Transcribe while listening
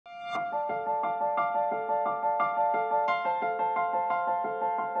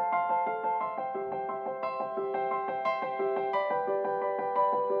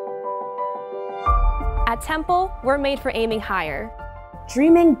At Temple, we're made for aiming higher.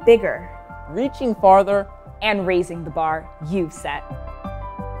 Dreaming bigger. Reaching farther. And raising the bar you've set.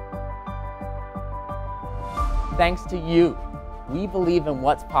 Thanks to you, we believe in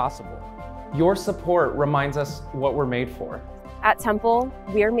what's possible. Your support reminds us what we're made for. At Temple,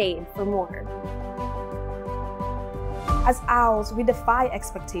 we're made for more. As owls, we defy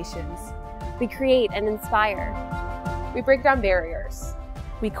expectations. We create and inspire. We break down barriers.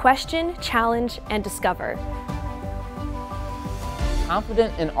 We question, challenge, and discover.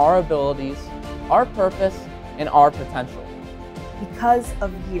 Confident in our abilities, our purpose, and our potential. Because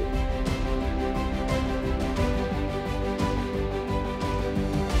of you.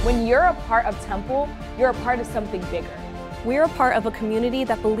 When you're a part of Temple, you're a part of something bigger. We're a part of a community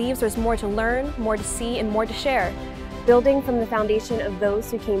that believes there's more to learn, more to see, and more to share. Building from the foundation of those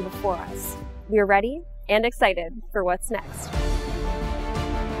who came before us. We're ready and excited for what's next.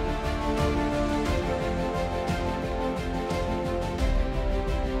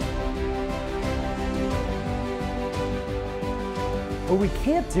 But we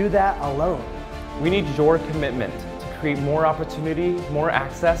can't do that alone. We need your commitment to create more opportunity, more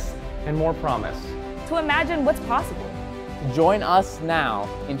access, and more promise. To imagine what's possible. Join us now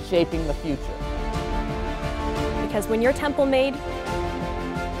in shaping the future. Because when you're Temple made,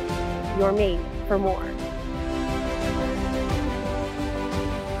 You're made for more.